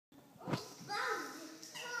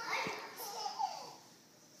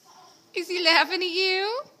Is he laughing at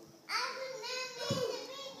you?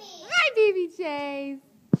 Hi, baby Chase.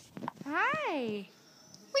 Hi.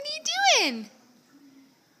 What are you doing?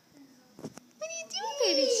 What are you doing,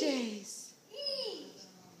 baby Chase?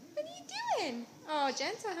 What are you doing? Oh,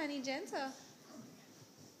 gentle, honey, gentle.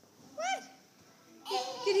 What?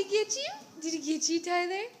 Did he get you? Did he get you,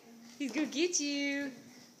 Tyler? He's gonna get you.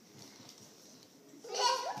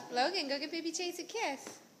 Logan, go get baby Chase a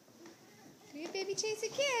kiss. Go get baby Chase a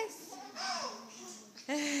kiss.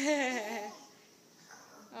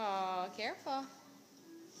 Oh, careful.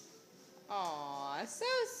 Oh, so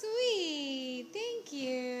sweet. Thank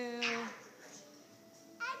you.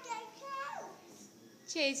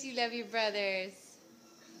 Chase, you love your brothers.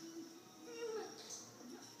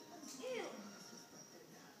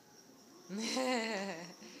 Hi,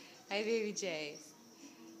 baby Chase.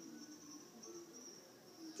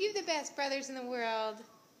 You have the best brothers in the world.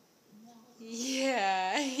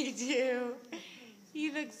 Yeah, you do.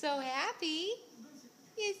 You look so happy.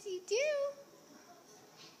 Yes, you do.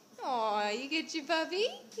 Aw, you get your puppy?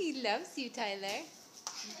 He loves you, Tyler.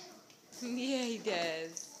 Yeah, he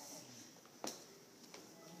does.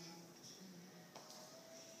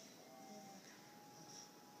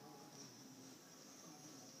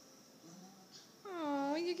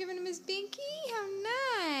 Oh, you're giving him his binky? How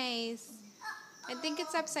nice. I think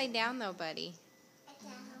it's upside down, though, buddy.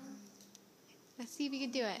 Let's see if you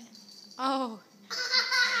can do it. Oh.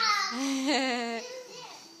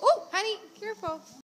 Oh, honey, careful.